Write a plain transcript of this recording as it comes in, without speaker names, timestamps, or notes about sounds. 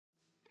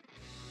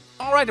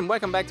Alright, and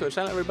welcome back to the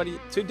channel, everybody.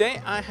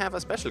 Today I have a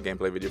special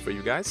gameplay video for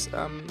you guys,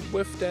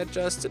 with that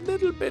just a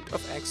little bit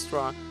of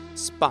extra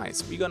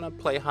spice. We're gonna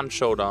play Hunt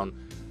Showdown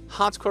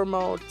hardcore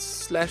mode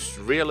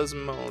 /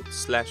 realism mode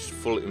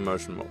 / full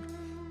immersion mode.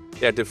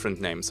 There are different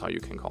names how you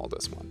can call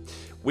this one.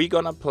 We're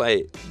gonna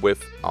play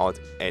without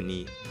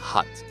any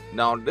HUD.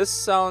 Now this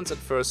sounds at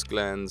first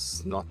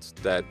glance not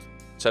that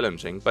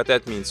challenging, but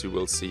that means you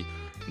will see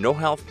no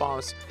health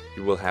bars,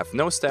 you will have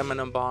no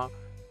stamina bar,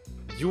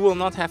 you will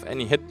not have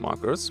any hit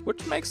markers,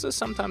 which makes this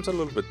sometimes a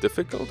little bit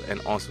difficult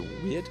and also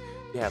weird.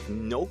 You have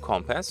no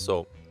compass,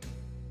 so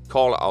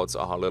call outs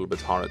are a little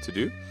bit harder to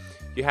do.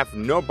 You have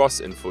no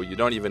boss info, you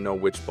don't even know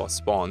which boss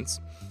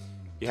spawns.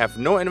 You have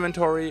no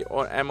inventory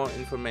or ammo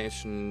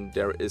information.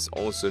 There is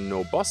also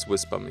no boss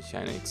whisper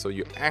mechanic, so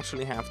you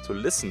actually have to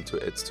listen to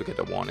it to get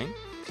a warning.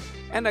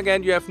 And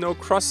again, you have no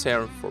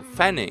crosshair for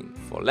fanning,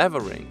 for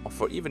levering, or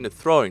for even a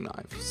throwing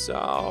knife,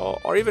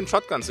 or even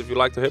shotguns if you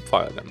like to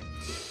hipfire them.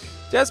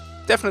 There's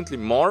definitely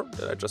more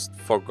that I just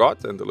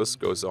forgot, and the list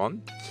goes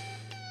on.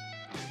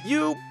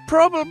 You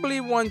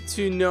probably want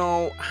to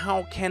know,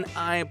 how can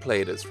I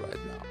play this right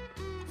now?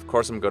 Of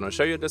course, I'm gonna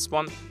show you this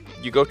one.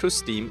 You go to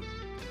Steam,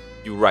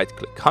 you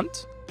right-click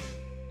Hunt,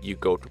 you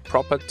go to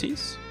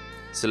Properties,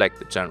 select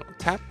the General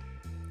tab.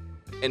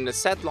 In the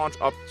set launch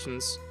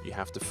options, you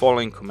have the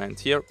following command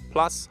here,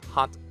 plus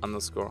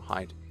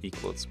HUD_height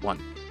 = 1.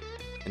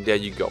 And there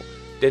you go.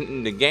 Then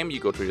in the game, you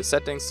go to your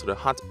settings, to the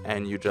HUD,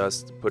 and you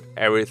just put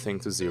everything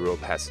to 0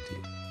 opacity.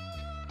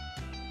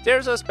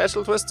 There's a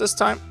special twist this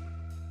time.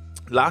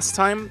 Last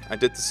time, I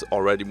did this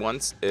already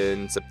once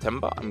in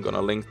September. I'm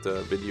gonna link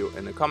the video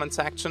in the comment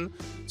section.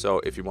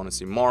 So if you want to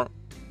see more,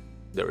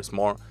 there is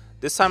more.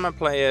 This time I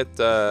play it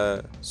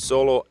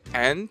solo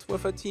and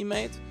with a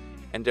teammate,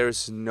 and there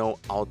is no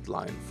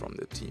outline from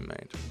the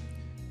teammate.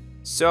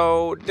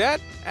 So that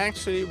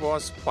actually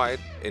was quite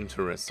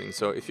interesting.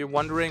 So if you're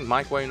wondering,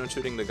 Mike, why you're not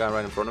shooting the guy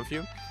right in front of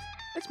you?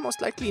 It's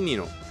most likely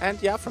Nino.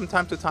 And yeah, from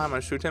time to time I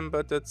shoot him,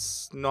 but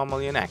it's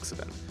normally an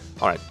accident.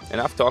 Alright,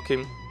 enough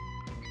talking.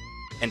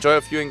 Enjoy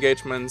a few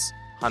engagements,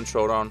 Hunt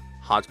Showdown,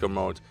 hardcore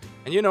mode.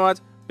 And you know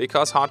what?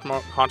 Because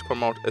hardcore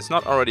mode is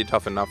not already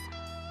tough enough,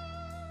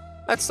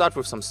 let's start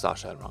with some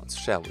Starshell rounds,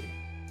 shall we?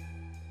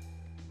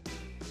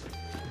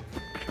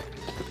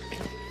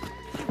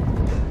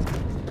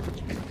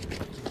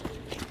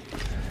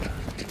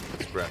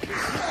 Let's grab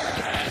this.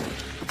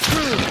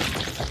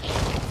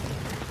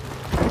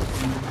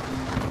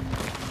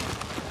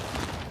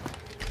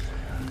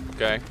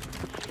 Okay.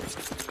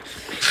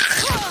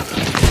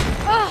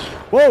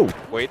 Whoa!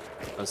 Wait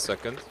a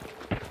second.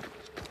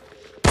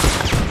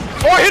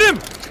 Oh, I hit him!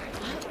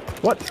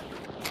 What?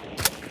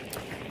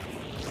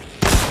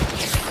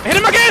 Hit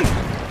him again!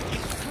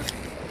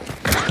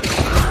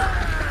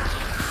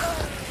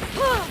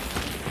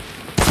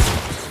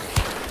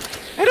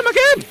 Hit him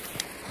again!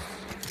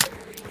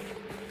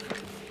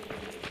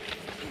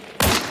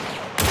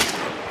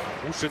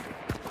 Oh shit.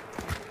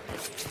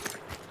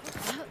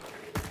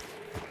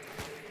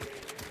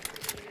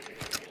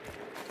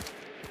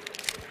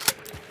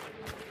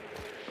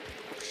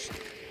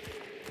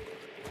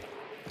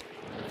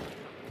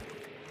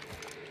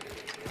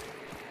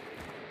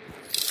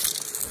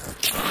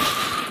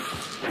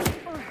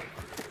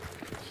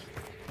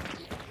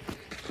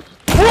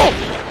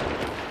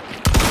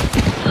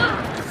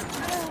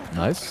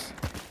 Nice.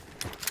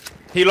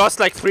 He lost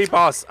like 3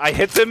 bars. I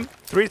hit him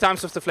 3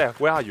 times with the flare.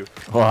 Where are you?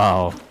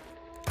 Wow.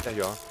 There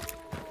you are.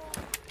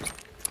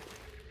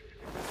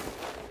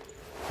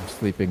 I'm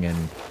sleeping in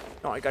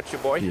No, I got you,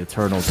 boy. the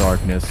eternal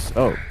darkness.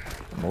 Oh,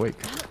 I'm awake.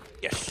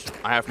 Yes.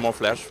 I have more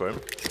flash for him.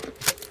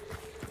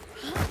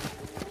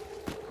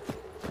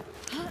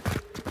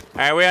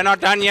 And we are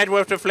not done yet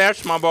with the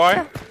flash, my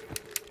boy.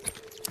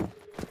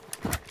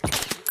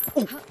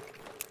 Ooh.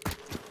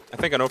 I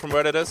think I know from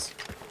where that is.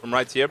 From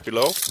right here,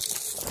 below.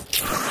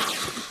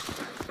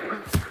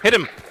 Hit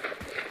him!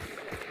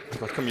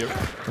 God, come here.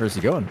 Where's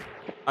he going?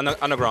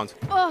 Underground.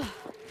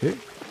 Here.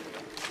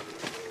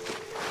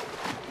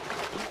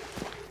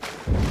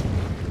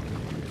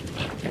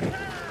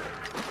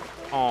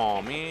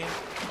 Oh man.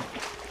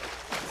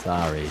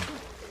 Sorry.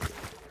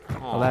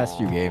 The last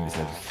few games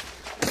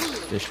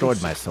have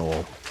destroyed my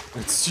soul.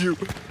 It's you.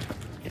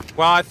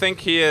 Well, I think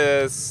he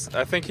is.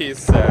 I think he's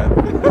sad.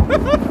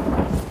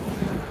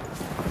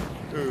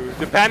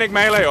 The panic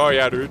melee. Oh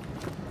yeah, dude.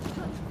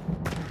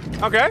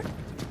 Okay.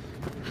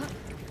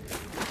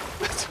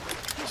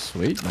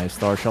 Sweet, nice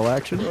Starshell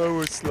action. I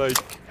was like,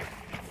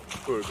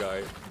 poor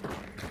guy.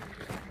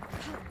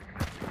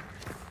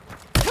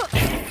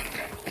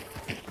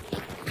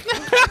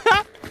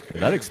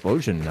 That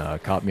explosion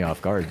caught me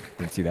off guard.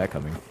 Didn't see that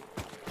coming.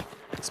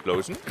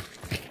 Explosion.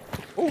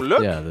 Oh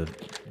look. Yeah, the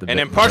an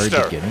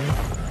imposter. Yeah.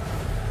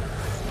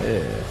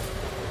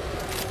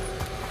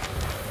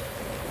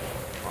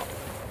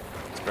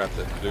 Let's grab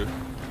that blue.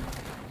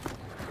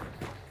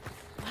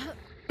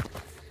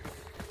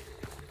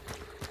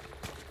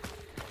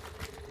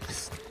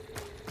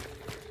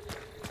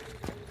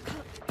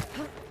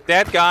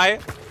 That guy.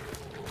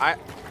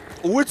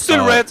 Oh, it's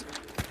still red.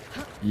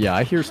 Yeah,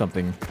 I hear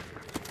something.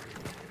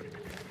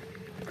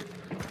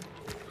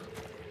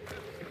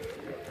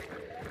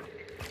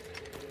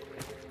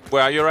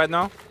 Where are you right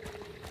now?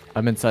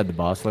 I'm inside the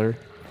boss lair.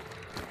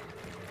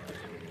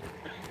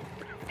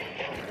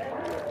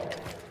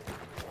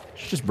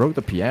 She just broke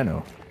the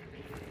piano.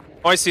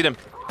 Oh, I see them.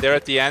 They're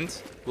at the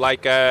end.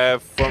 Like,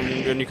 from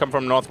when you come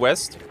from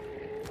northwest.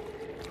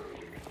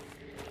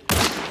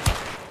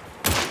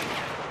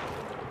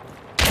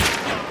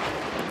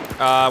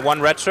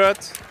 One red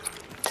shirt.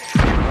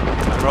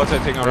 I'm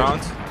rotating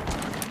around.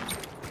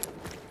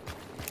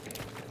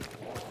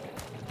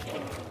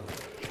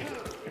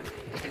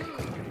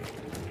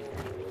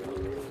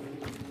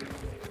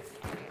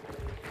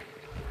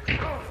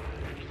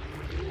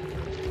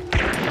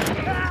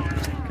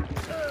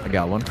 I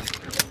got one.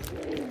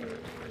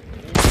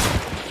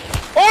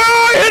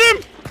 Oh, I hit him!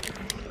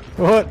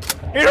 What?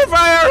 He's on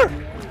fire!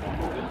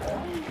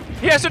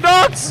 He has the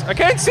dots! I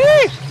can't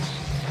see!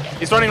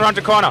 He's running around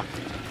the corner.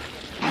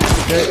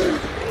 Okay.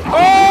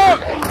 Oh!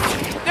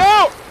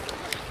 No!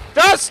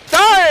 Just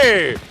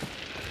die!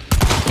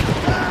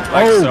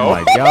 Like Oh so.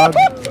 my god.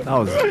 That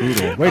was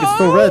brutal. Wait, it's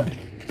still red.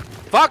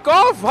 Fuck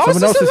off! How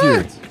Someone else this is here.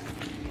 red?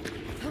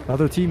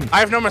 Other team. I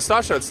have no more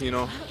star shells, you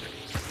know.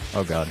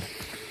 Oh god.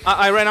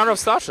 I ran out of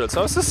star shells.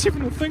 How is this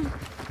even a thing?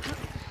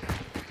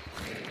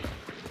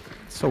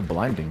 It's so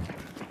blinding.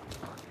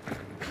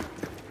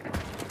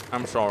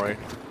 I'm sorry.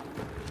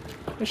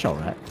 It's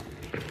alright.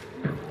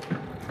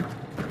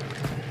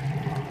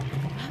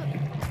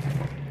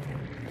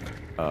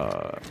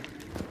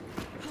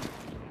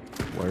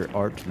 Where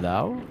art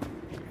thou?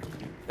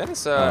 That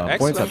is Points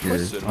excellent up here.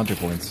 question. Hunter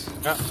points.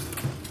 Yeah.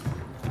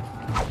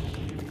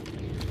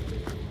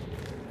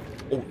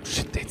 Oh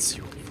shit, that's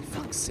you. For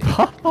fuck's sake.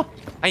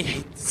 I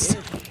hate this.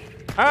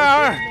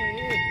 Ah!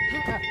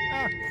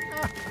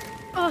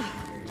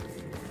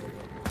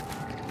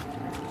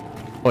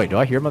 Wait, do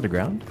I hear him on the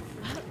ground?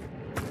 I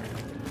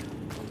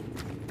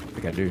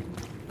think I do.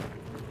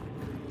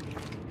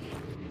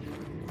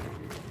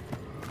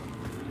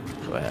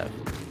 Go ahead.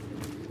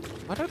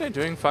 What are they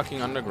doing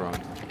fucking underground?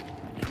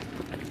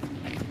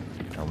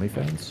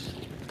 OnlyFans?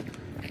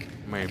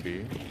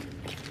 Maybe.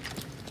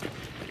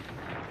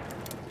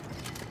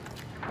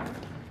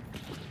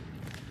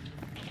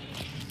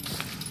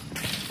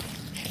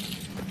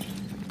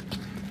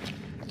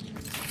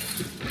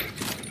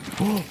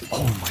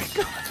 Oh my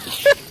god.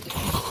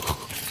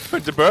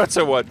 The birds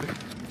or what?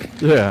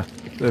 Yeah.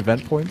 The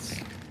event points.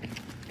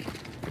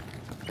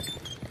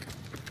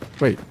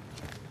 Wait.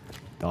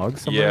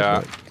 Dogs somewhere? Yeah.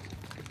 What?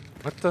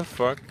 What the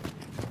fuck?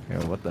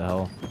 Yeah, what the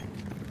hell?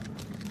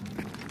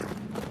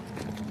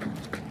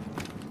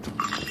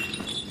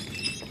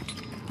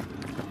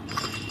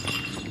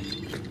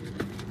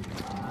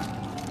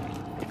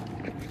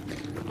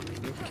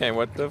 Okay,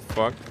 what the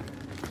fuck?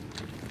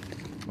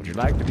 Would you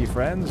like to be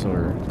friends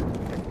or?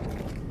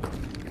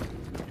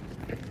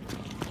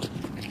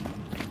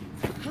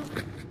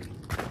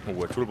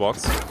 Oh, a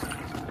toolbox.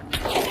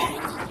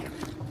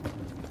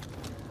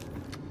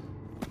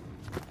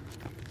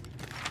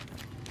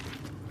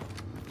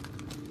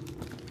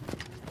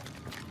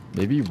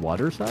 Maybe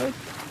water side?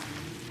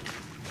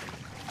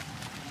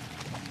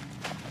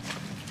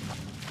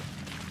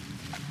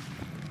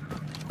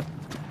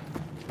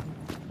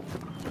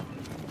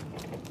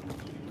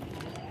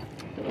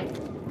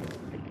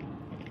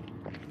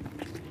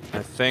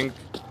 I think.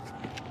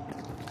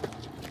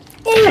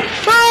 Oh!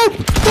 Help!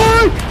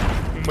 Oh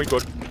my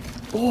god.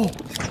 Oh!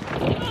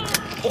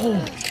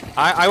 Oh!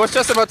 I was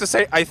just about to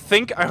say, I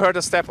think I heard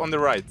a step on the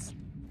right.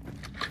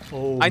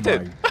 Oh I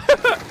did.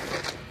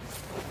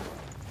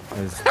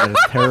 That is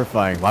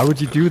terrifying. Why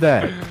would you do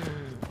that?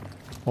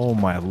 Oh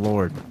my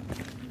lord.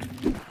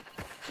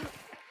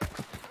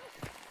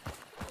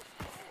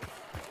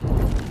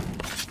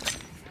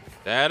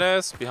 That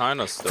is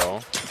behind us though.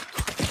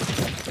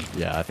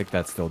 Yeah, I think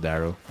that's still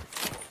Darrow.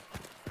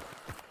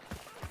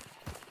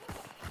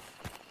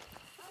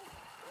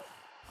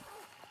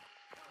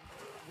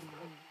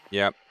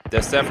 Yeah,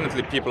 there's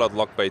definitely people at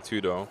Lock Bay too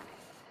though.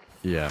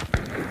 Yeah.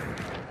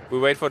 We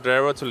wait for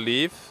Darrow to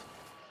leave.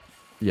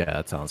 Yeah,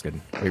 that sounds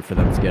good. Wait for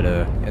them to get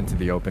into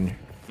the open.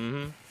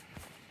 Mm-hmm.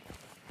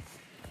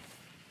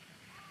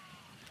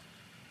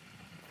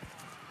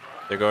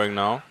 They're going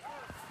now.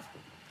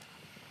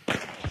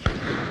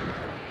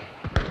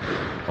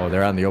 Oh,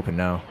 they're out in the open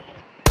now.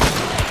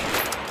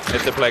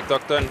 Hit the Plague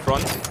Doctor in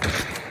front.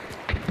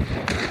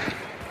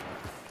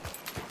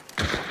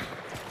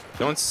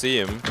 Don't see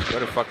him.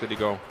 Where the fuck did he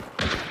go?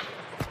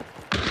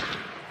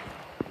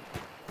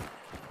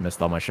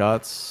 Missed all my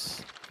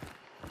shots.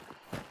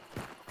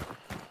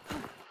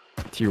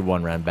 Tier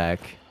 1 ran back.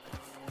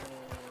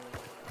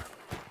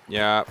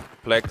 Yeah,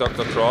 Plague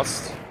Doctor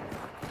crossed.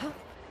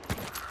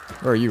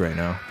 Where are you right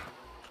now?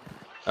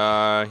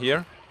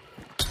 Here.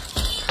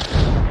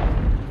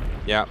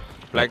 Yeah,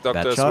 Plague That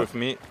Doctor's shot? with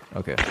me.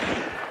 Okay.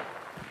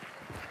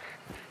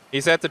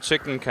 He's at the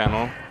chicken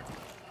kennel.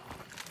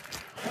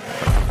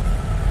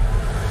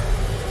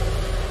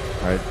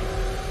 Alright.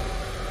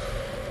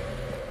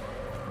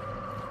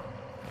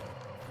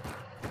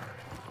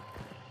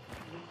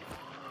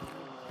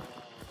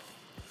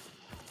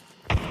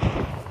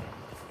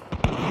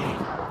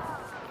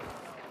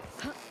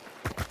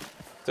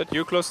 that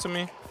you close to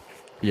me?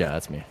 Yeah,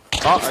 that's me.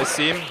 Oh, I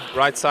see him.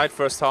 Right side,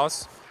 first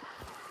house.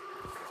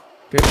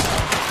 Good.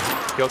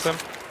 Killed him.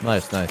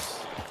 Nice, nice.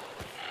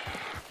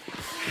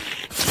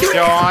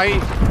 Yo,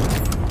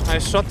 I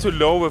shot too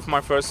low with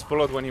my first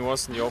bullet when he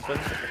was in the open.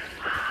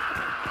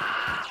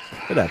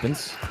 It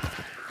happens.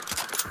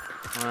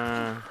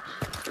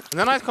 And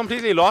then I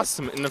completely lost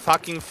him in the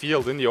fucking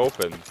field in the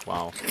open.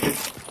 Wow.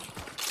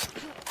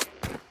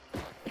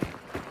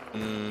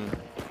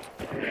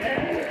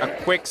 A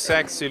quick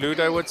sexy loot,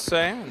 I would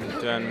say, and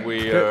then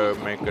we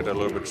make it a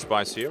little bit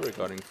spicier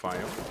regarding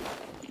fire.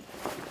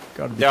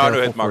 Gotta be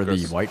careful for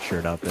the white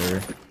shirt out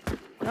there.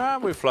 Yeah,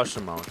 we flush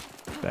them out.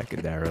 Back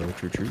at Darrow,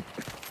 true.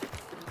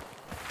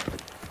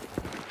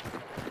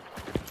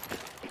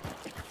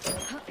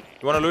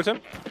 You wanna loot him?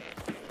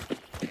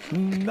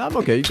 I'm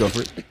okay, you go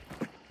for it.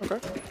 Okay.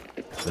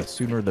 The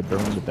sooner the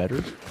burn, the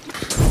better.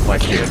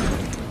 Like here.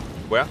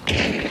 Where?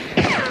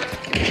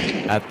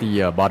 At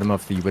the bottom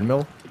of the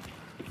windmill.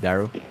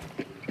 Darrow.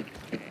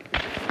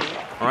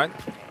 Alright.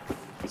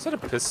 Is that a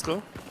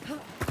pistol?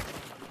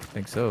 I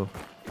think so.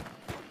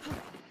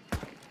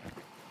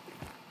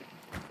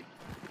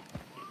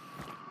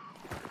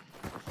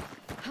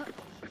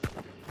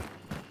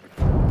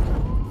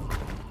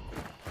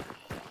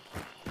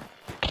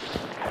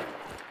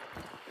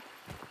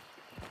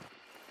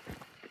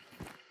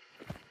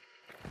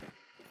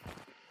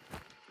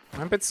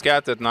 I'm a bit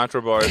scared that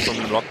Nitro Boy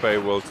from Lock Bay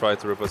will try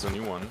to rip us a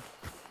new one.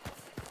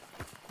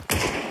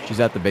 She's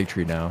at the big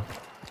tree now.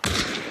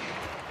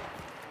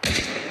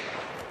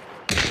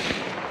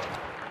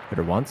 Hit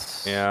her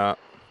once. Yeah.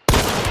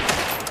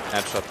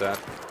 Headshot that.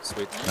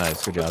 Sweet.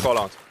 Nice, good job. Call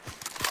out.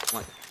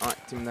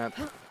 Alright, team that.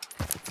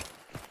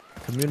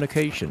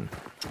 Communication.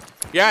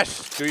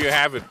 Yes! Do you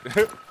have it?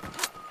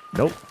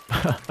 Nope.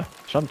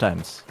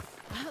 Sometimes.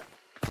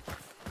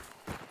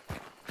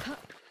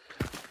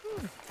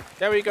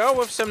 There we go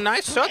with some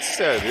nice shots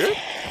there, dude.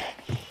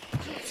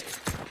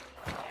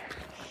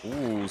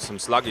 Ooh, some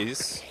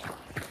sluggies.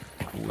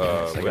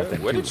 Nice,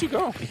 where did she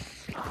go?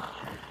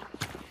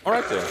 All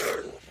right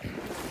there.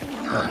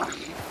 Oh.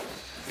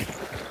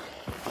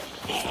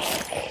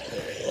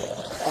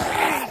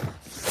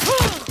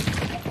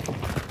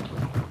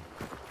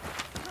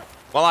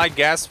 Well, I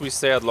guess we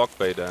stay at Lock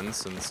Bay then,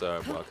 since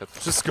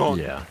Wildcat's just gone.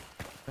 Yeah,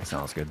 that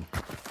sounds good.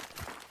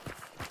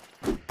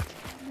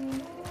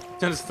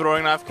 Just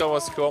throwing knife kill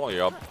was cool.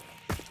 Yup.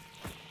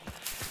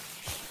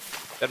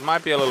 That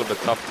might be a little bit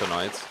tough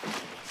tonight.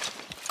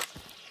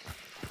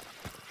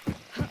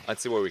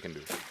 Let's see what we can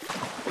do.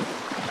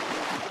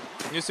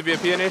 Used to be a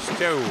pianist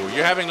too.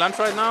 You having lunch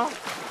right now?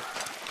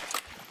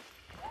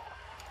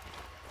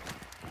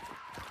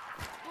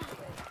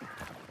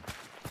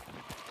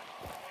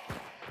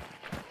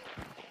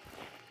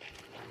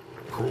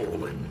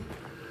 Crawling.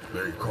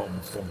 They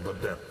come from the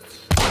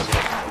depths.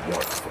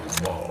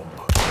 Watchful mob.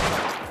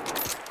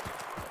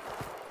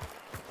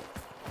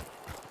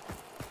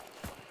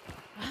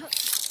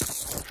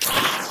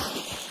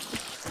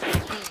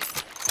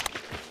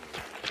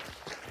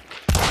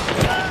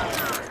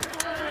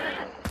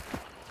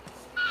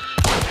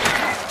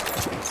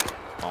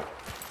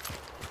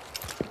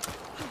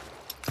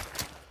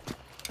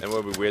 That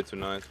will be weird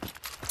tonight.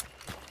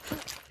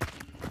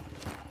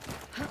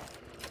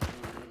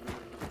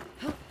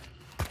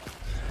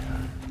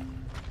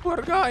 What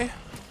a guy.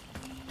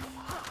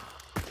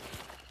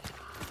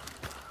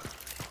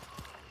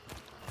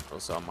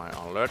 Those are my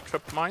alert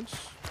trip mines.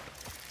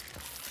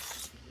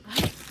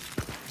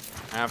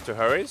 I have to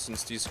hurry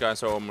since these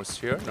guys are almost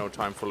here. No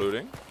time for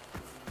looting.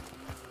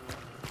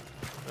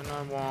 Then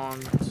I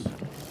want...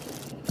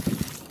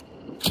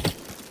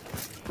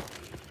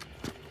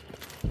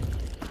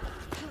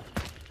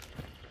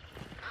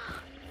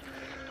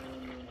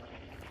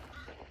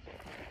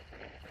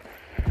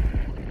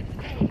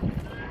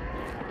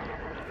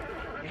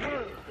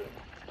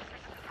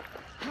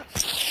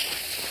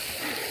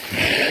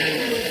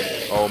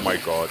 Oh my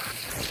god.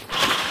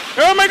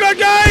 Oh my god,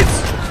 guys!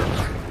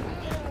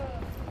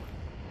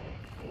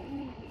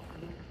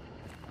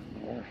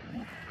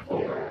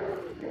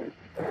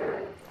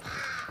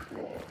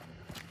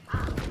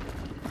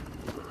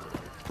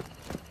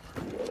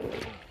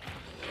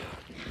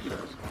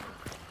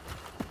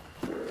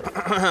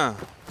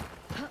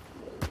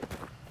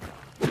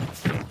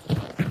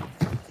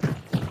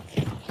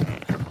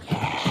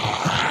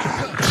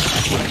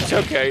 It's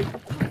okay.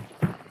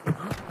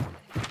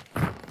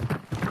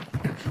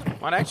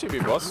 Might actually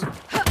be boss.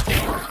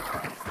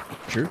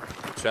 True.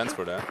 Chance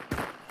for that.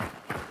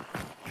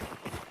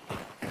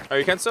 Oh,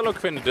 you can still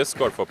look in the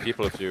Discord for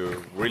people if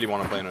you really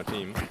want to play in a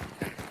team.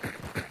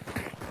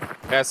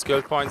 Yeah,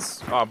 skill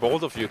points are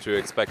bold of you to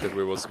expect that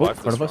we will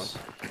survive this round.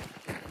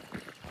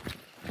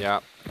 Yeah,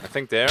 I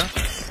think there.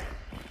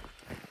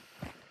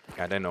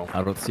 Yeah, they know.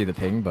 I don't see the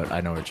ping, but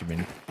I know what you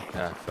mean.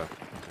 Yeah, fuck.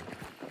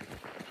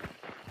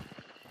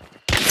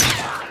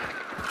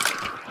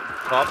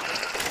 Top,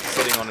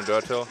 sitting on a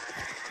dirt hill.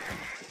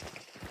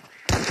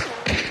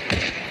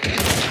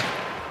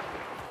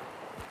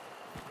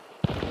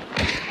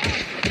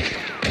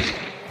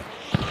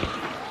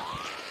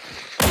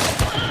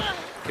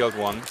 killed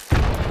one.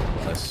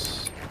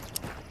 Nice.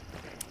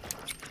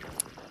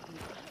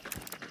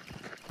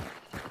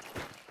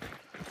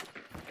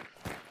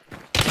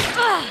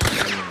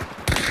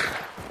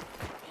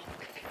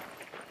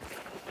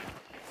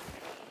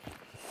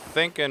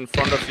 Think in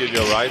front of you,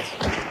 you're right.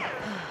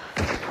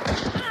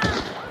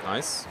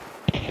 Nice.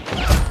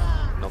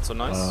 Not so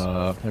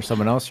nice. There's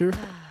someone else here?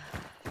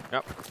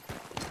 Yep.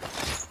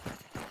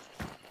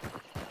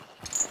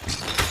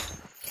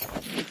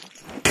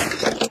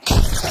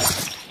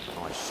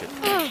 Oh shit.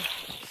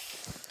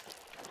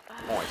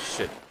 Oh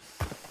shit.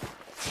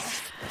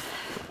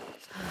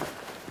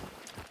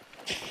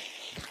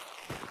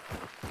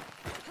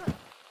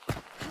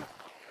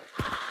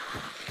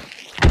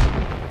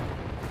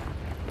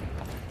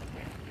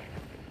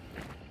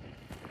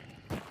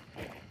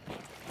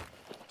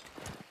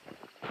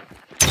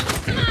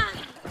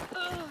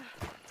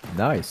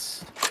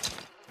 Nice.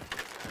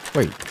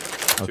 Wait.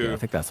 Okay, Two. I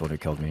think that's the one who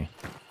killed me.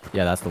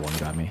 Yeah, that's the one who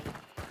got me.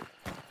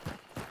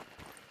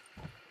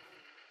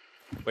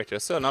 Wait,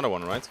 there's still another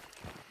one, right?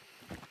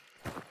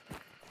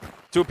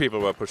 Two people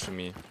were pushing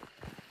me.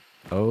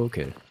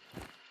 Okay.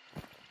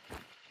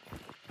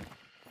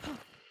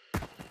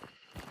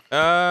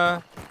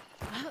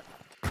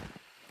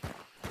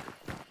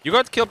 You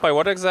got killed by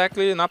what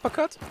exactly? An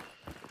uppercut?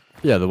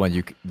 Yeah, the one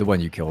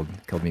you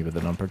killed me with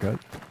an uppercut.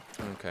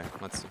 Okay,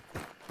 let's see.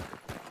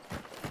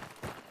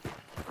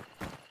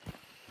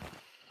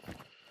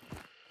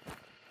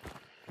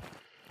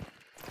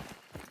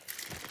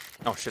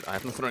 Oh shit, I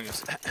have no throwing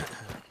this.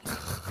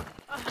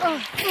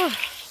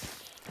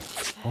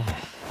 Oh,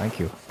 thank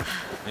you.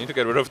 I need to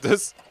get rid of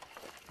this.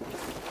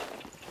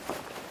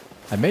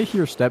 I may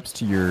hear steps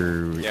to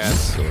your Yes.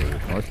 east or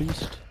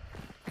northeast.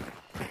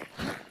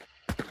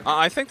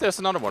 I think there's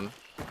another one.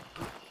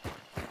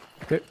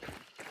 Okay.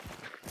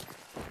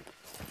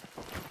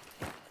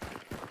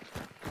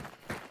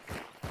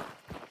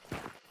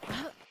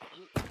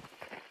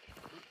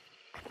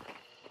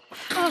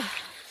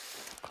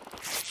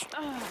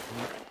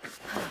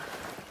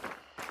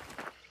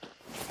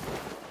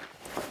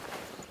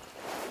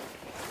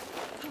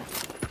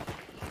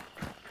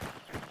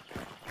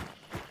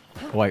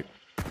 Wait,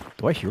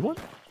 do I hear one?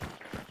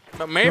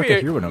 But like I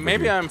hear one over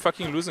maybe here. I'm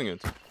fucking losing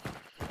it.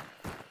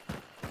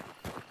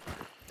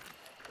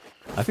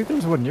 I think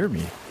there's one near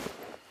me.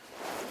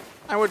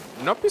 I would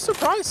not be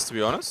surprised, to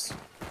be honest.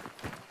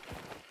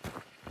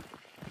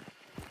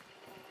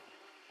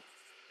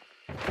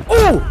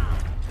 Oh!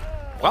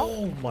 Well,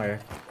 Oh my,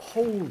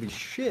 holy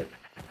shit.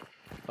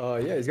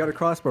 Yeah, he's got a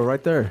crossbow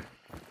right there.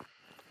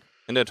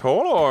 in that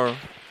hole or?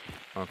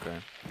 Okay.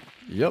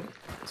 Yep,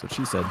 that's what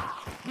she said.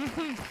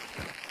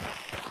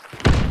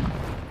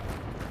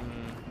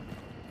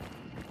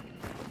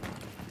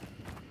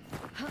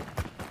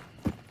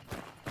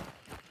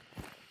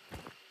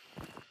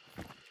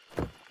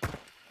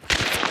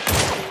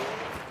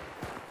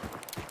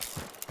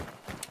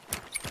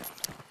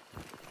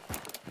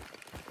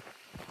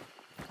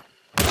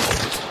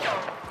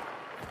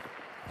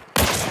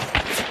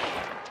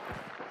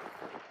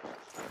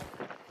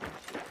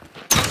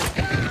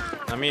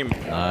 I mean,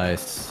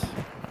 Nice.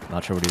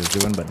 Not sure what he was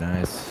doing, but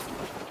nice.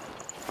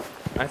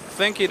 I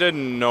think he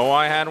didn't know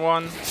I had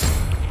one.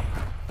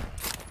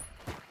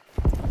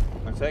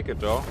 I take it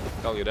though,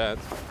 tell you that.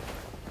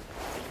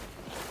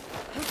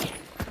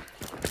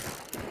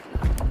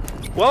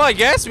 Well, I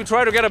guess we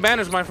try to get a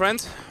bandage, my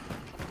friend.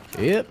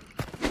 Yep.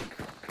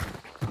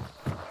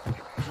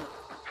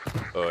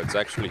 Oh, it's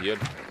actually here.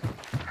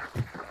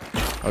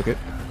 Okay.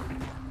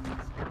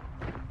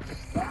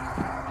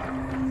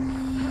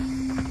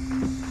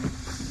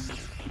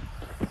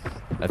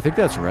 I think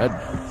that's red.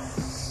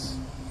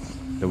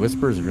 The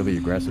whisper is really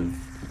aggressive.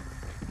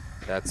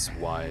 That's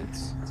white.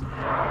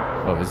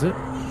 Oh, is it?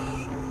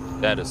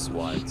 That is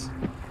white.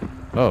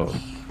 Oh.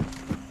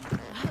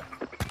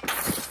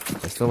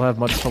 I still have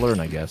much to learn,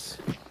 I guess.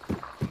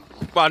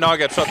 Well, now I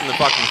get shot in the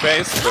fucking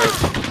face, but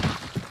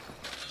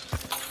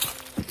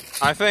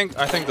I think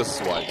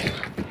this is white.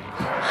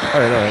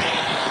 Alright.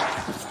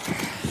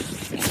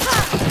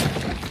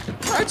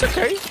 It's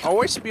okay.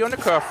 Always be on the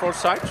careful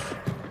side.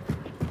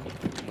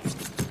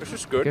 This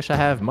is good. Guess I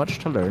have much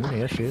to learn.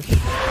 Yes, yes.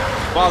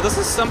 Well, this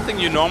is something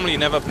you normally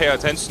never pay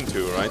attention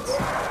to, right?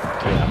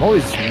 Yeah, I'm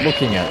always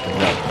looking at the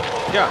red.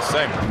 Yeah,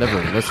 same.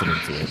 Never listening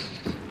to it.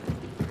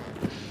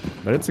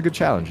 But it's a good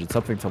challenge. It's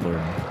something to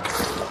learn.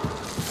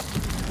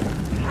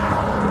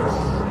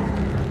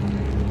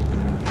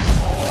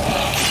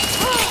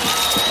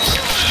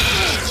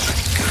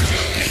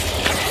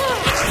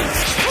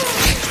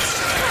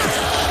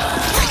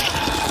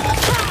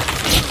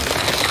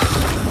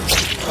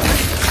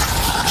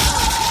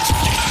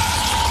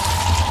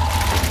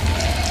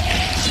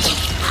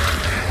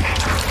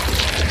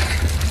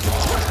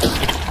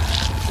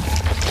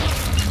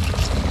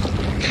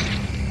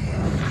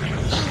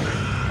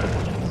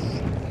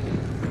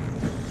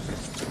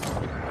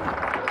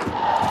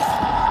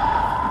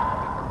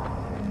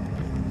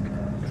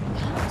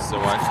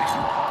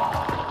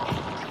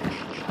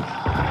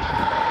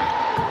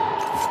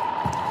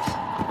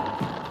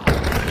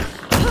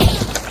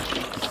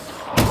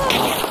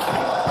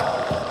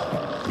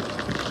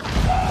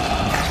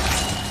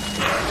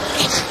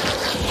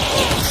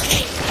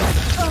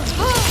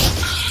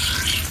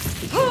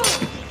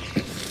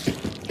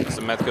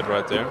 it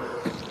right there.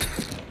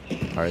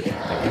 Alright,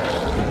 thank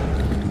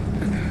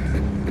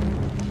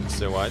you.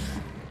 Stay wide.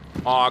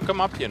 Oh,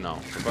 come up here now,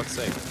 for God's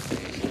sake.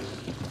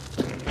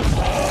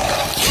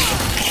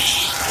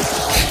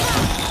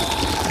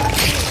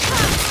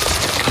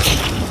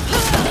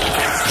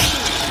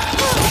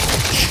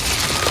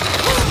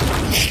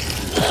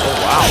 Oh,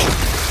 wow.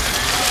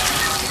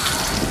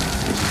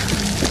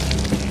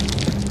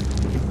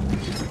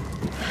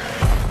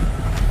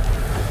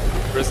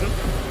 Prison?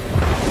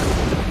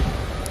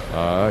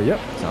 Yep,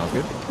 sounds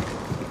good.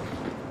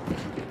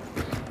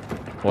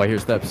 Oh, I hear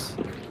steps.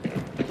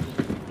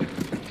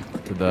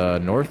 To the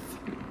north?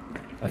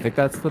 I think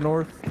that's the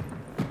north.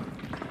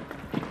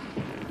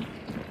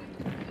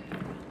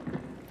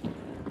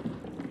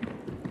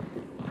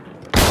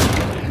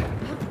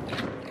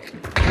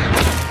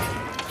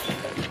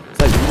 Is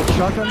that you with the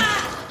shotgun?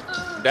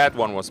 That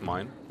one was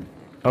mine.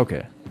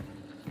 Okay.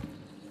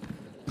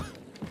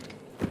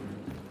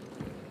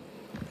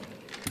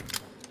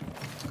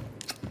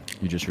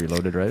 You just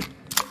reloaded, right?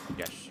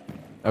 Yes.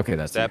 Okay,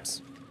 that's it.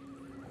 Steps.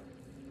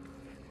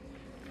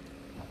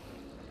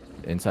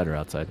 Inside or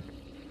outside?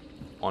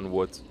 On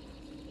wood.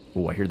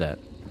 Oh, I hear that.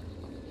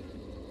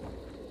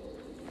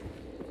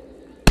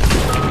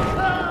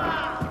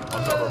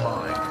 Another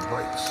mind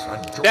breaks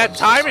and That joins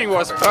timing the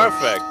was Psychoghost.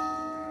 perfect.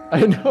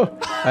 I know.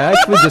 I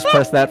actually just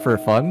pressed that for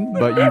fun,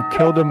 but you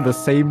killed him the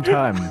same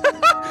time.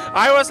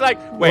 I was like,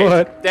 wait,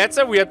 What? that's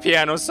a weird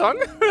piano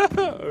song?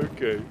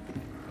 Okay.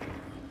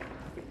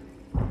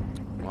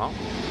 Well,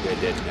 we're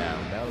dead now.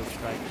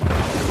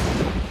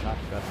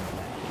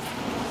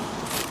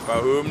 For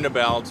whom the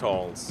bell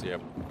tolls,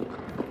 yep.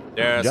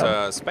 There's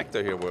Yeah. a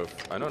Spectre here with,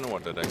 I don't know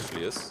what that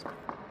actually is.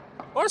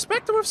 Or a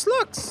Spectre with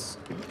slugs.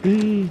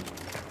 Nice.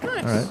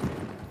 Nice. Alright.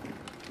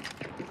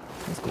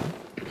 That's cool.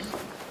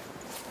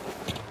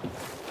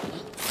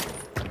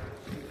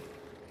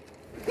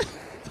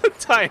 The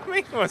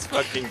timing was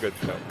fucking good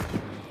though.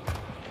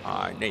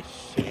 Ah,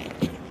 nice.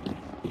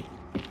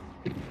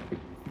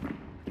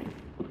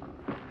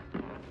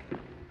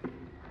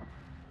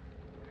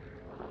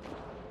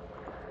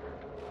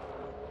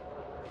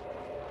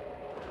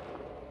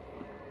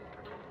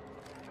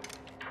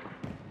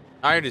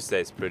 Iron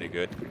stays pretty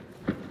good.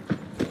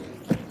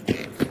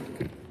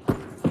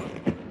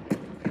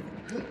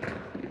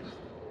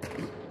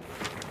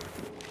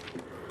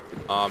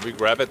 We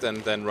grab it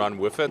and then run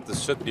with it.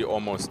 This should be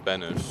almost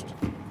banished.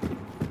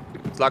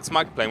 Slugs,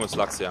 Mike? Playing with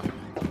slugs, yeah.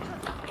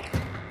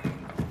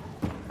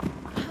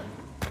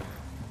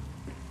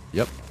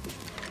 Yep.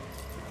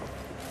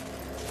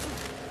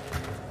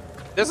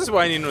 This is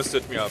why Nino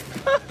stood me up.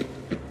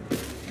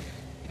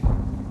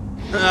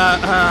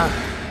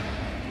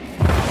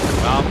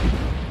 Well.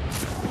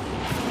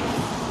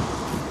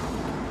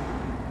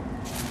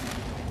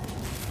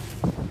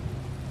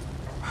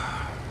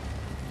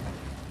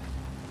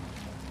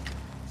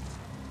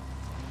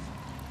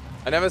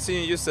 I never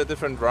seen you use a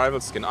different rival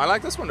skin. I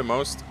like this one the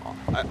most.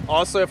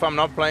 Also, if I'm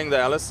not playing the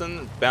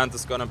Allison, Bernd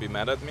is gonna be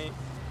mad at me.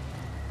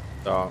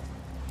 So,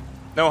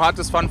 no, hard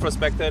is fun for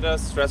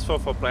spectators, stressful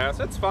for players.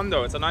 It's fun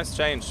though, it's a nice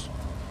change.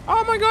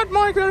 Oh my god,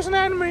 Mike, there's an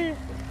enemy!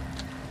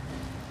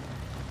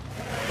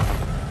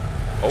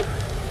 Oh.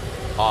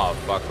 Oh,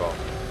 fuck off.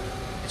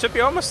 It should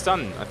be almost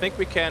done. I think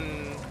we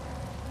can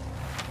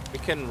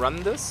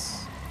run this.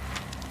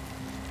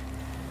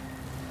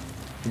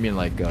 You mean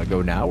like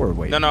go now or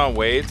wait? No,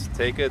 wait,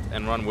 take it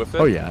and run with it.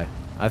 Oh yeah,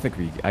 I think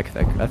we can do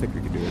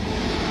it.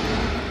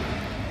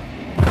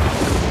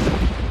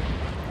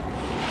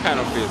 Kind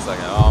of feels like,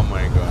 oh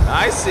my god.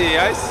 I see.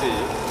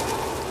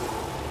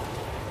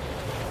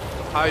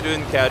 How you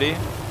doing, Caddy?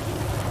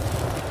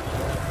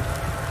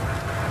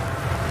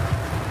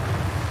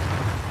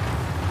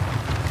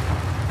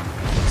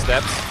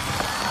 Steps.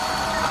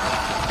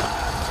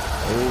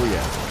 Oh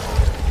yeah.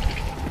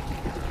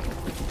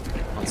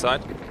 On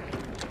side.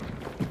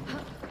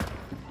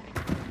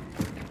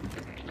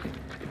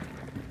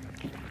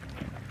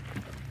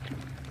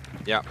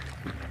 Yeah.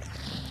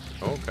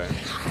 Okay.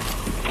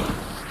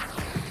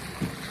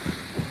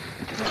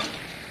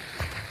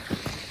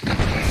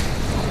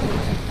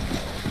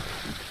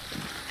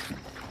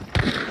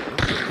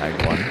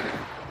 Tag one.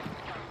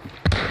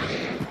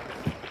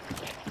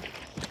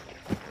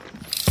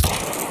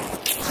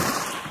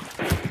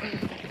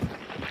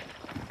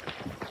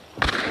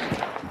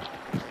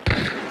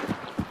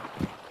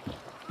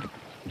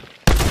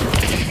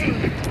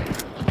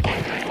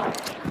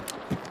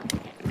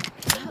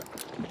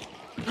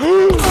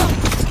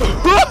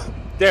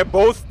 They're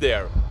both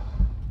there.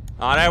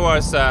 Ah, that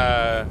was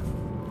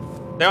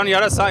they're on the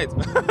other side.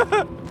 Both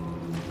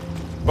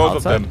Outside?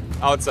 of them.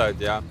 Outside,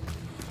 yeah.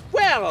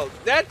 Well,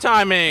 that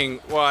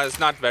timing was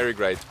not very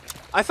great.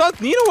 I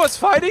thought Nino was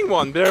fighting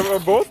one. They were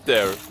both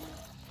there.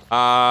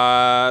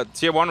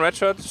 Tier 1 red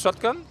shirt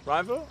shotgun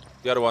rifle.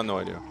 The other one, no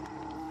idea.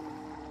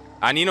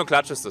 Nino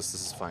clutches this.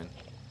 This is fine.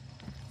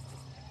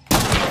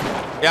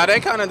 Yeah,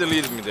 they kind of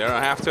deleted me there.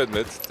 I have to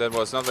admit that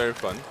was not very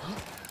fun.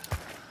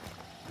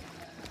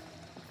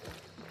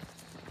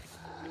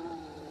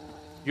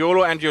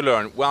 YOLO and you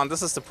learn. Well,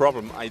 this is the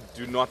problem. I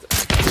do not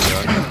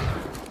god.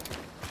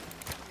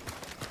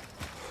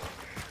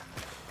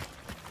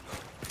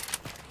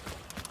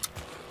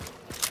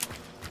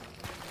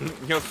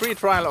 Your free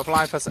trial of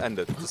life has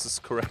ended. This is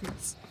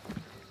correct.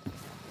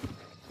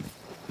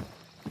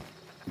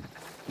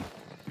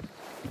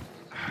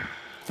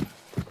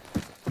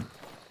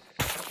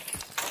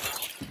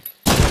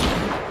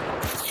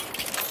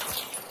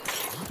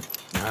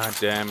 Ah,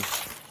 damn.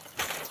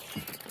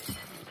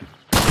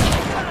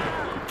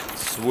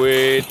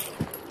 Sweet.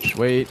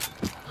 Sweet.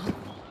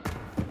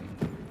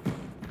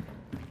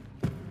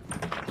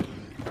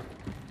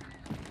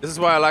 This is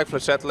why I like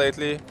Flechette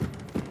lately.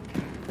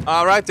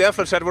 Right there,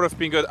 Flechette would have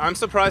been good. I'm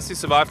surprised he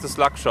survived the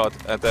slug shot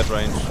at that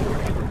range.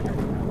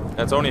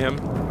 That's only him.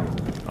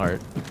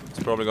 Alright.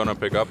 He's probably gonna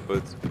pick up,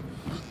 but...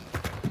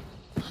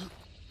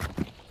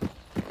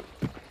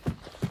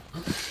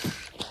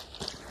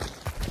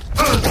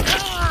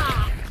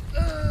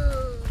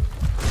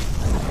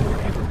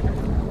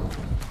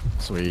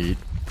 Sweet.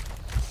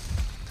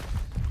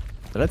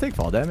 Did I take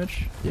fall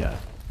damage? Yeah.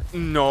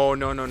 No.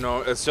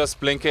 It's just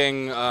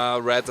blinking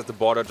red at the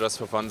border just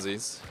for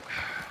funsies.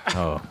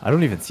 Oh, I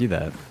don't even see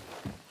that.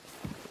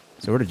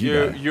 So where did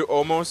you die? You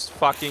almost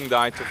fucking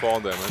died to fall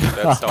damage.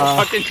 That's how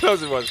fucking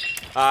close it was.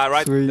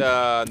 Right,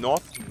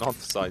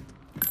 north side.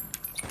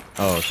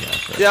 Oh,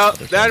 okay. Yeah,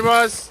 that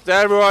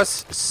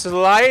was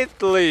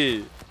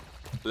slightly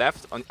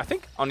left. I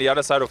think on the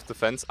other side of the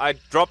fence. I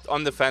dropped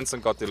on the fence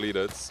and got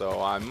deleted,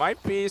 so I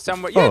might be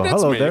somewhere. Yeah, oh,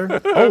 that's hello me.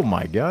 there. Oh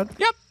my god.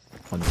 Yep.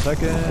 1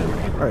 second.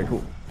 All right,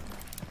 cool.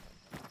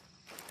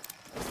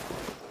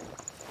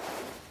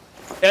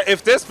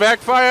 If this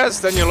backfires,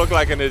 then you look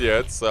like an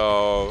idiot.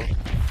 So,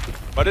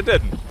 but it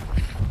didn't.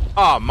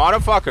 Ah,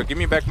 motherfucker! Give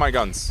me back my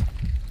guns.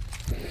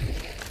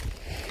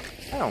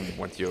 I don't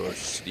want your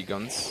shitty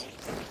guns.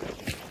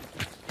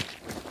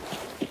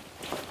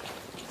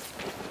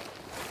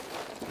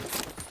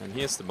 And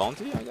here's the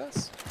bounty, I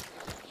guess.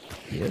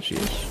 Yeah, she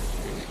is.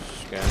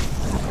 Scan.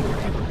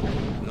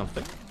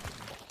 Nothing.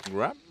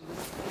 Grab.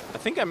 I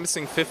think I'm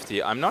missing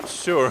 50. I'm not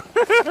sure.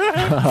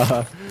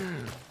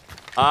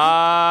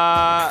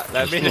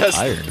 Let me just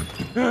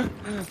let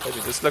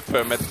me just look for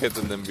a medkit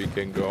and then we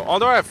can go.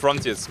 Although I have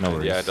frontiers, no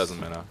worries. Yeah, it doesn't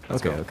matter.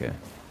 Let's go. Okay.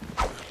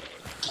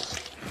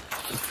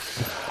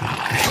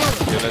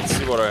 Okay, let's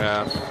see what I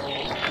have.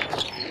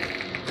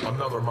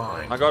 Another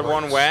mind I got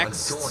one breaks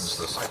wax. and joins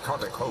the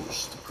psychotic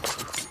host.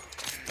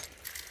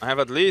 I have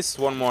at least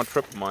one more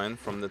trip mine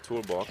from the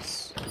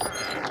toolbox.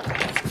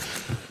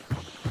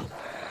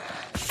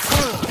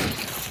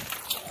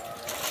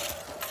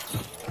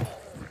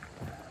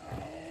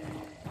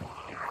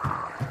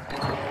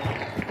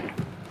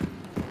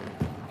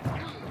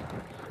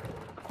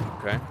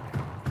 Okay.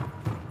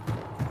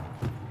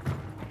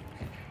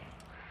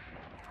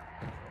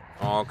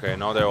 Okay,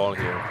 now they're all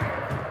here.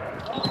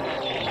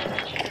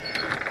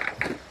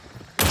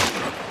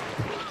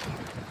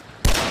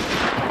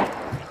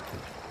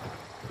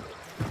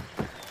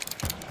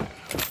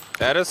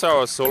 That is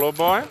our solo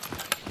boy.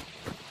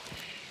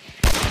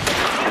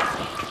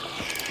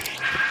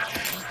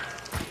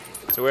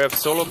 So we have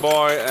solo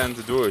boy and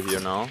the duo here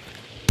now.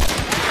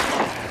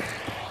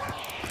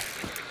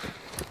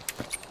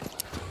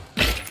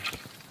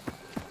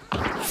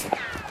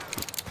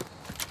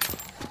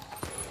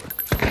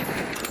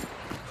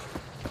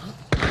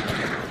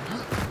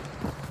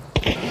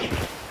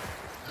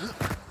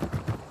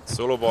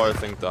 Solo boy, I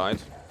think,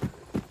 died.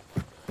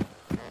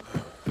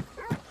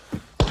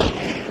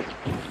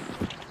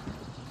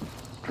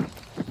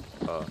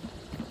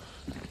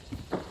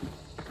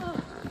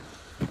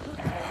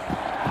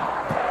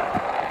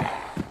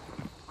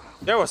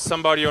 There was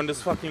somebody on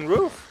this fucking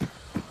roof.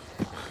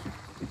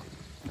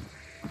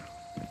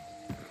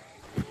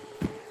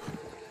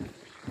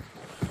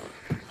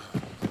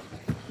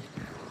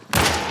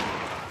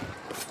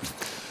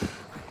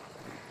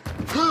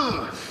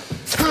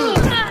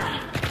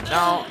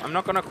 Now, I'm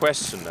not gonna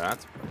question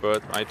that,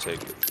 but I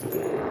take it.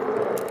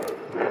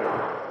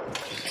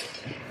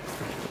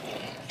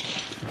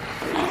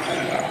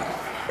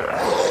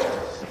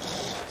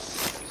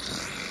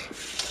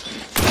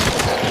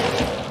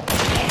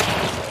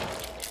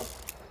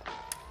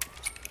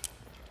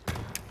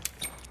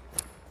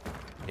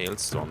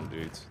 Hailstorm,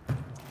 dude.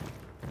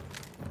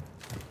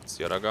 It's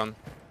the other gun.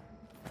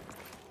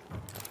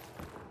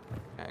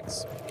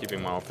 Thanks.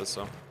 Keeping my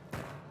officer.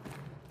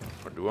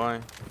 Or do I?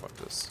 Fuck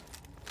this.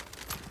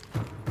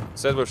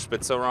 Set with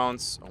Spitzer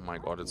rounds. Oh my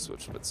god, it's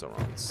with Spitzer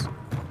rounds.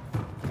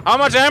 How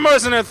much ammo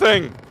is in that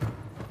thing?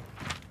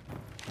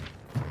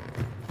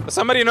 Does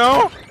somebody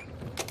know?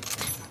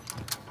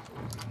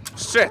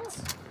 Shit.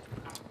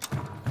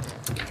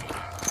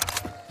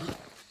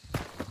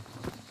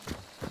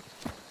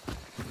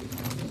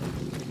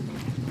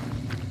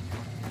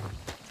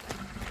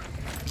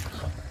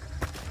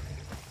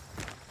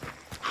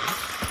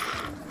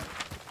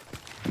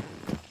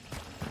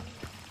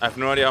 I have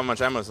no idea how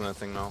much ammo is in that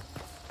thing now.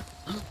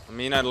 I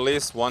mean, at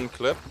least one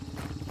clip.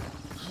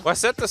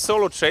 Was that the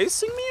solo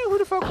chasing me? Who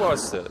the fuck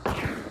was that?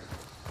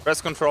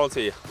 Press Control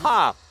T.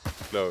 Ha!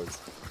 Close.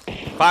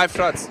 5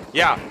 shots.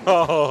 Yeah.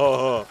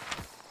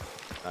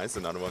 Nice,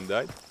 another one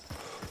died.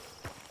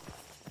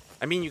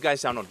 I mean, you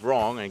guys are not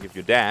wrong. I give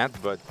you that,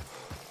 but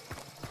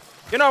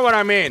you know what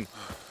I mean.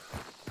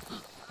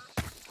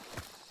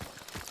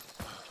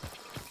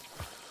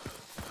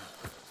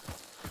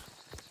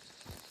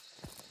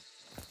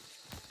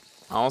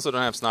 I also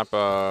don't have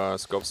sniper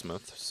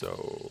scopesmith,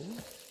 so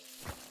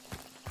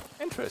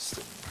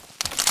interesting.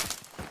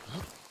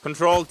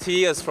 Control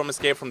T is from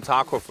Escape from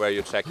Tarkov, where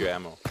you check your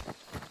ammo.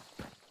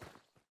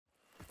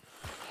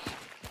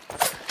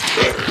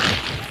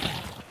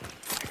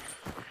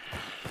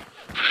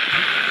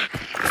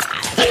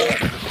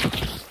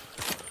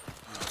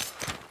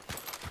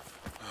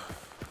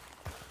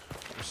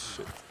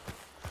 Shit.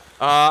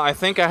 I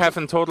think I have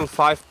in total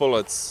 5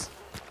 bullets.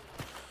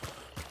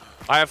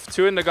 I have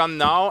 2 in the gun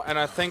now, and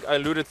I think I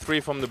looted 3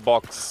 from the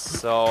box.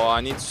 So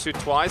I need to shoot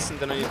twice, and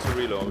then I need to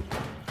reload.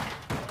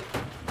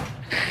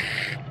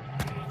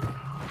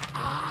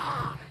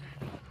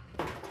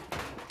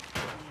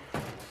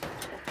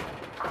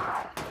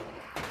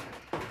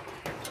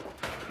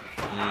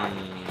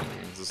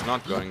 This is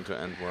not going to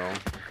end well.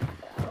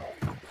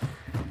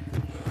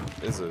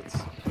 Is it?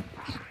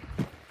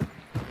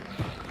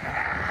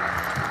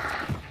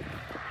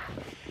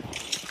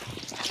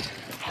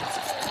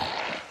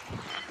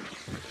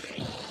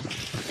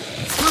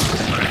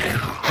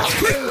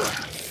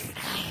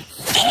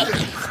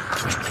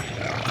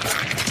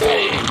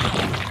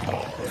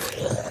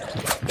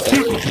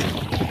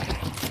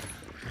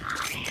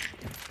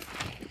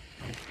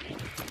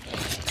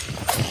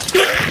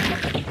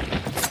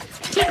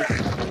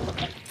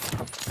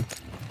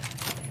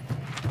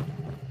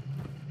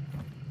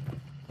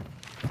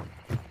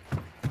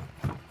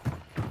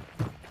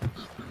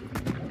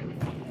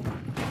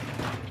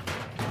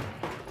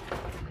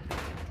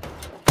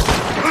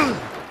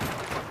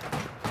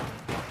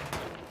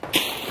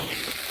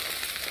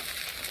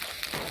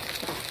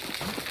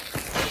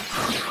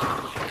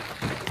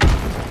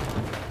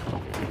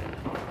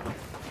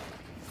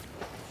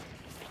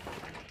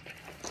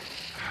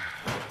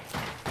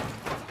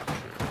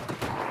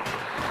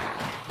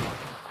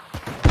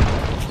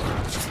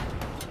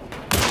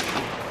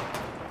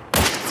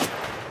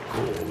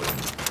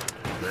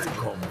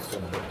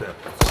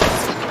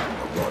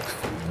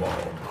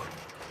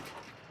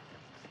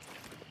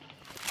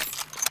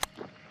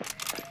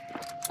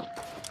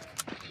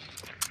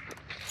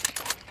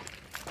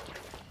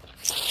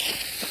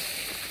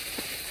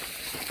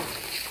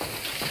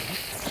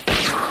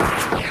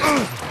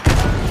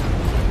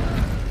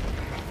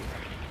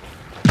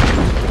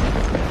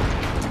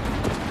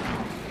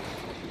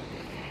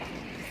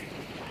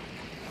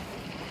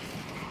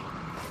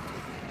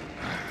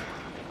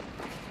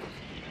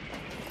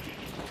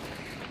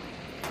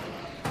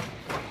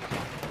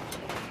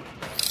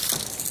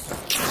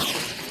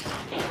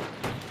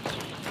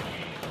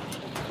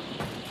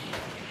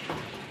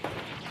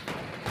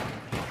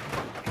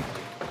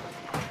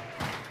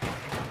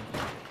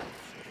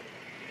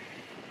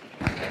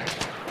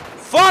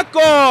 Fuck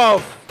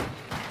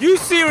off! You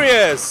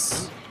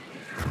serious?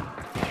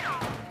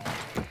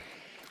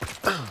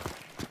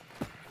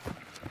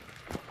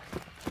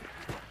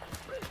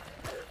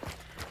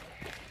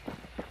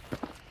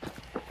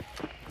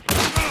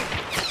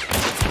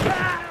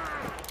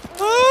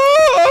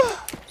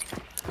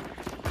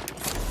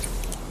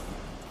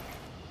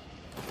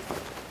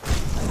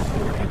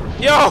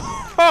 Yo!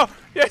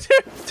 Yeah,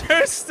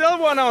 there's still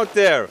one out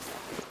there!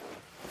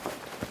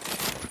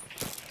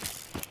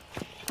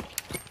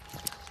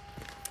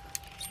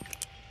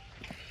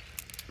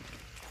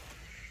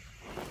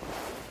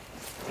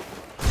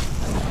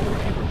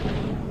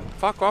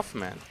 Fuck off,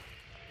 man.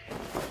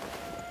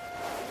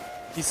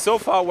 He's so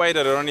far away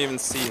that I don't even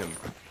see him.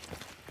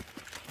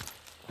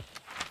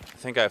 I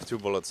think I have 2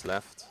 bullets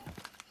left.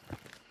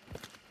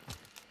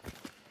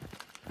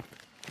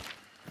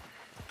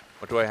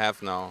 What do I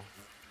have now?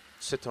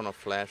 Shit ton of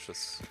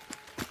flashes.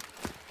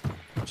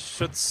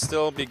 Should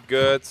still be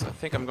good. I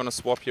think I'm gonna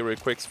swap here real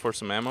quick for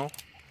some ammo.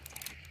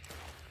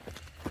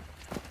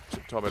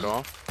 Should top it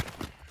off.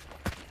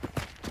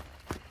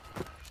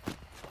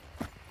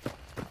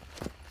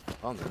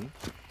 Well then.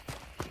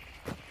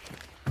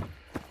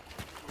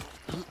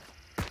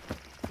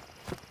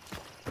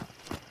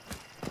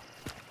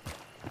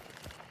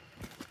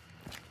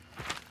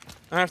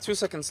 I have 2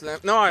 seconds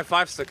left. No, I have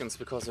 5 seconds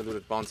because I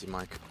looted Bounty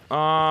Mike.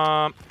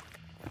 I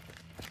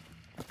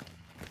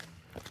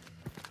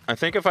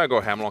think if I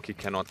go Hemlock, he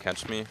cannot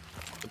catch me.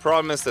 The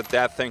problem is that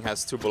that thing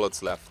has 2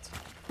 bullets left.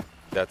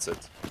 That's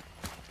it.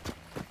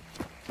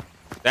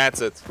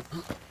 That's it.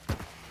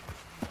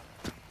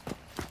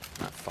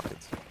 Fuck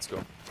it. Let's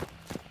go.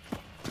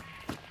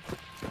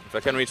 If I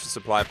can reach the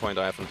supply point,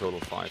 I have in total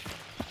 5.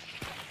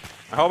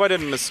 I hope I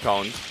didn't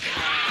miscount.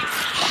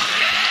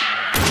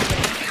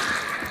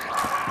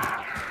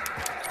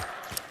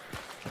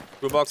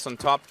 Toolbox on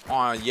top.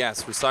 Oh,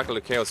 yes. Recycle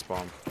the Chaos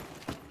Bomb.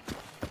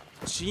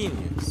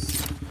 Genius.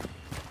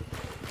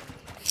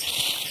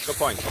 Good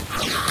point.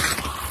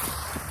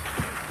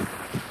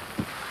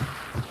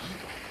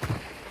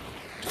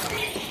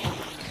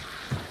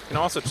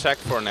 also check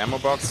for an ammo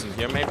box in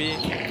here, maybe.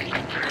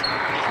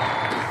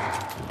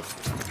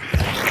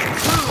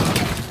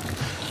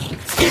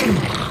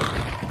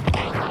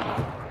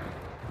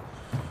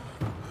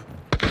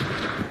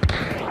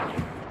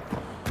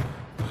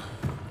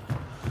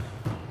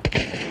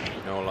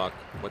 No luck.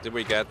 What did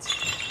we get?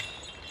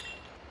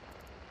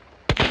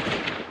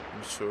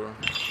 I'm sure.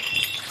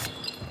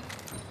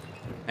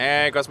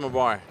 Hey, Cosmo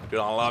boy. Dude,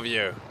 I love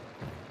you.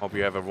 Hope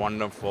you have a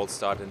wonderful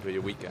start into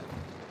your weekend.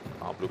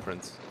 Oh,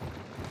 blueprints.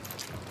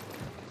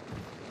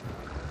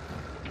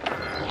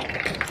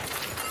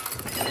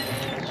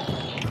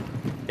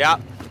 Yeah,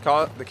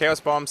 the Chaos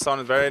Bomb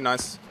sounded very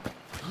nice.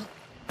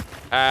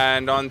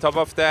 And on top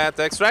of that,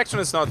 the extraction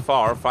is not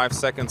far. 5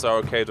 seconds are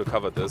okay to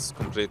cover this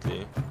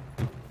completely.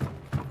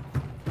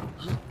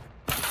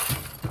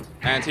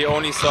 And he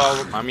only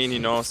saw, I mean, he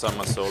knows I'm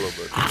a solo,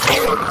 but...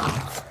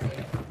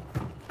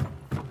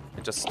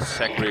 Just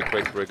check real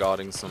quick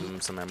regarding some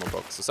ammo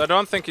boxes. I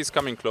don't think he's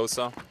coming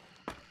closer.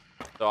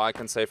 So I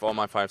can save all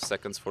my 5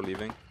 seconds for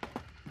leaving.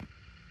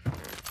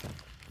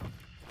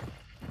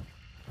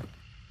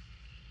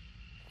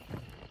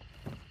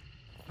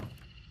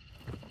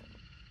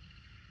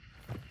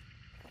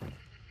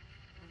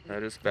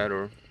 That is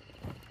better.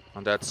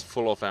 And that's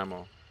full of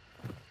ammo.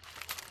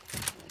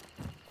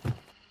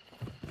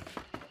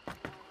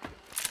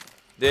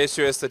 The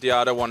issue is that the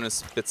other one is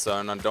Spitzer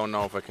and I don't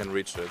know if I can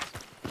reach it.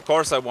 Of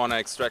course I want to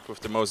extract with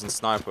the Mosin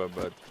Sniper,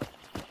 but...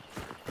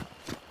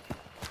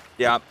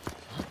 Yeah.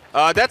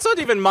 That's not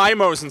even my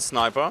Mosin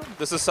Sniper.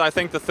 This is, I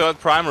think, the 3rd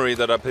primary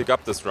that I pick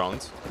up this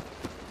round.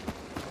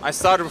 I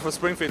started with a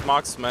Springfield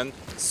Marksman,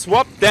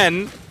 swapped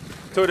then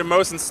to the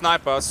Mosin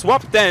Sniper,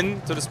 swapped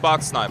then to the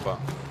Spark Sniper.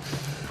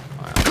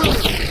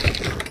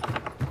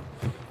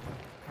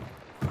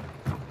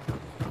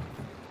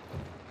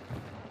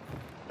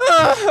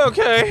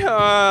 Okay,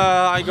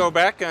 I go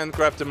back and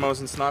grab the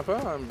Mosin Sniper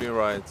and be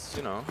right,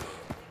 you know.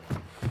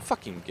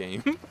 Fucking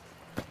game.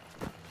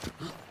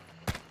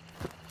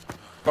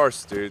 Of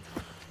course, dude.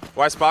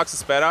 Why Sparks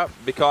is better?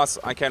 Because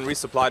I can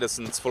resupply this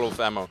and it's full of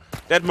ammo.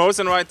 That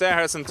Mosin right there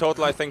has in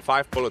total, I think,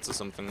 5 bullets or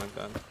something like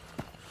that.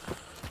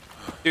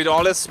 Dude,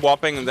 all this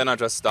swapping and then I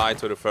just die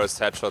to the first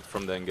headshot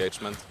from the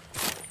engagement.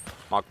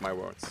 Mark my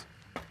words.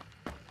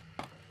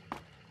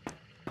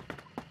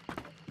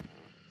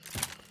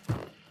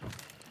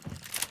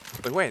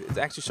 But wait, it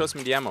actually shows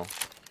me the ammo.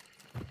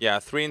 Yeah,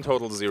 3 in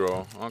total,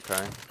 0.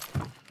 Okay.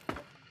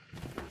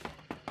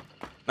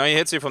 Now he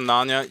hits you from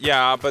Narnia.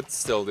 Yeah, but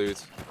still, dude.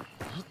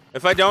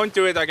 If I don't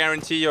do it, I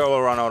guarantee you I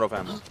will run out of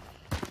ammo.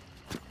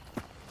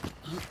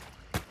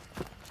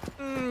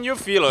 You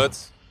feel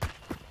it.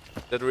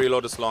 That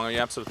reload is longer, you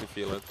absolutely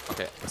feel it.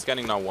 Okay,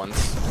 scanning now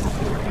once.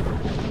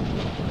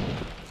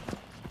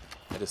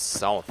 It is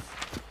south.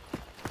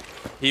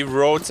 He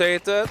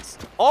rotated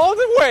all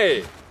the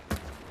way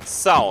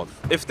south.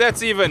 If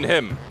that's even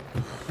him.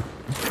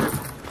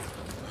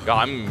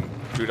 Yeah,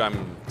 dude,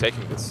 I'm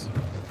taking this.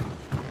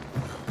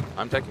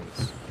 I'm taking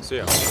this. See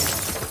ya.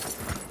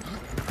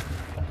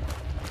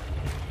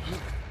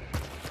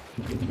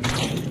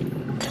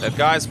 That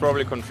guy is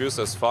probably confused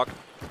as fuck.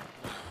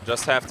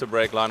 Just have to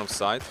break line of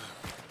sight.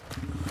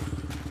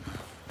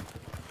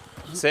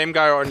 Same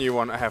guy or a new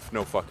one? I have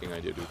no fucking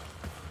idea, dude.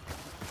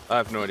 I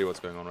have no idea what's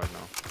going on right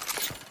now.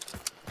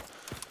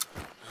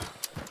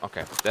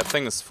 Okay, that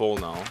thing is full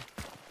now.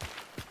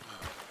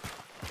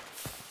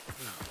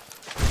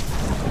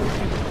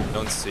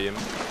 Don't see him.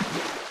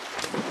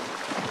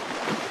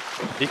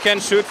 He can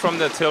shoot from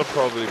that hill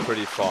probably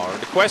pretty far.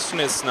 The question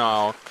is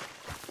now,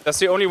 does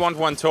he only want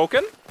 1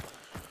 token?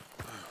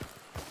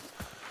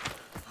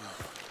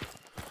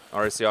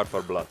 Or is he out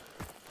for blood?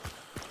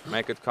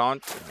 Make it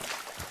count.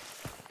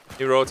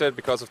 He rotated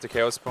because of the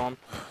Chaos Bomb.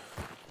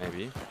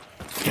 Maybe.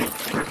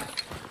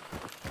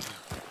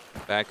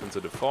 Back into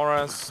the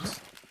forest.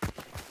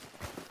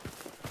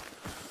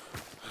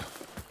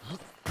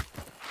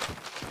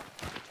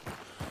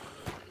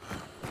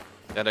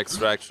 That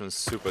extraction is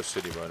super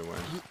shitty, by the way.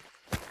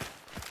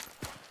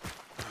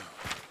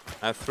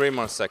 I have 3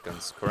 more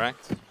seconds,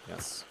 correct?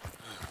 Yes.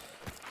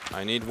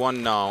 I need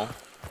 1 now.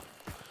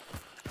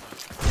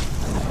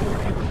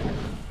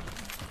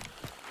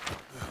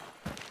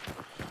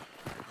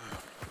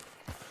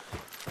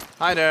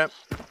 Hi there.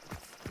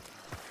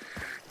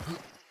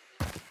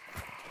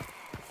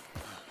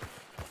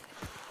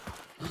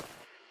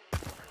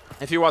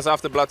 If he was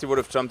after blood, he would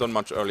have jumped on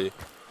much early.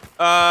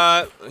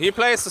 He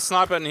plays the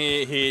sniper and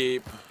he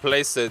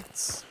plays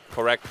it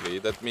correctly.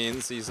 That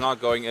means he's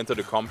not going into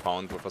the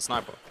compound with a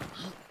sniper.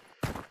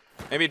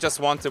 Maybe he just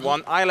wanted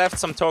one. I left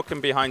some token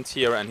behind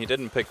here and he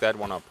didn't pick that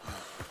one up.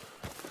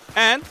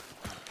 And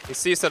he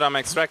sees that I'm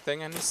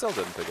extracting and he still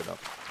didn't pick it up.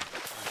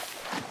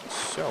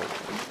 So.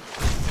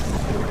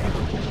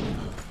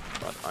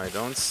 But I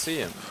don't see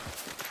him.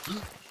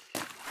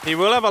 He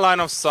will have a line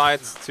of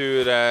sight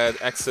to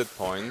that exit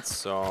point,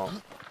 so...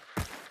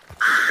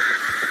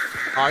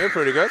 Oh, you're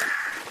pretty good.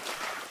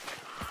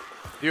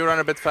 Do you run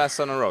a bit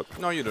faster on the road?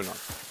 No, you do not.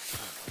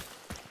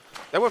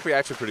 That would be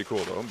actually pretty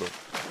cool, though. But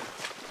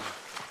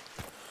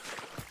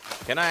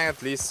Can I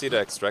at least see the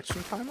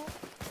extraction timer?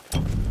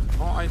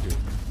 Oh, I do.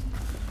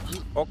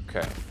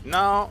 Okay.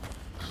 Now...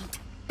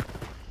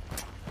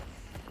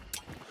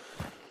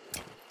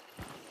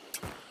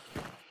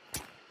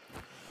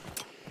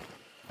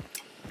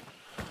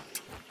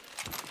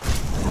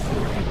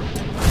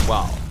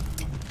 Wow.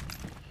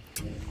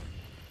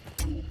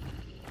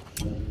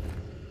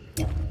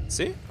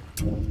 See?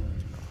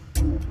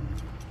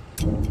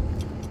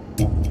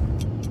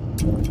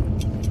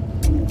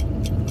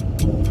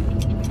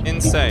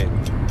 Insane.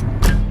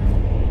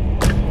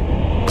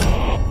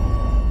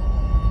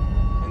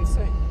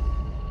 Insane.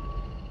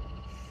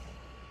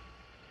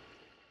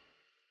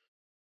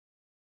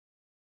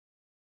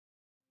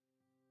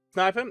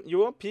 Snipe him, you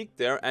will peek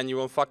there and you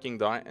will fucking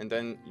die, and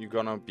then you're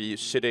gonna be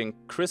shitting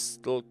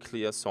crystal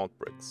clear salt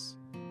bricks.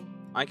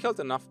 I killed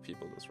enough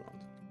people this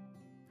round.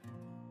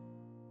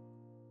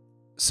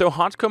 So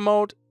hardcore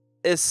mode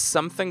is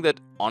something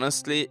that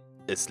honestly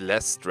is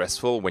less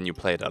stressful when you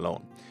play it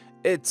alone.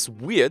 It's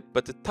weird,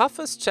 but the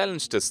toughest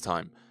challenge this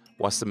time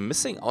was the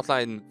missing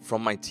outline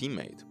from my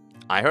teammate.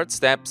 I heard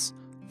steps,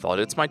 thought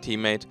it's my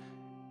teammate,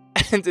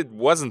 and it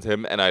wasn't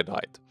him, and I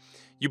died.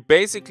 You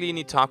basically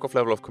need Tarkov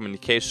level of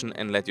communication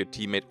and let your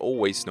teammate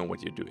always know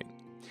what you're doing.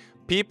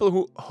 People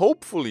who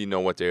hopefully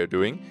know what they're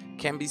doing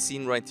can be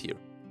seen right here,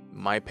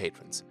 my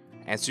patrons.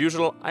 As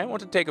usual, I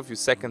want to take a few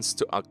seconds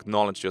to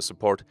acknowledge your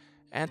support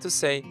and to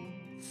say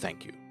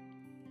thank you.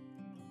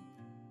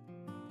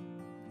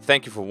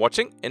 Thank you for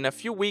watching. In a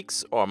few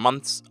weeks or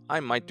months,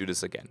 I might do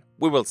this again.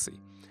 We will see.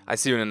 I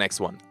see you in the next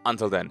one.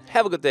 Until then,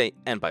 have a good day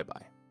and bye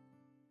bye.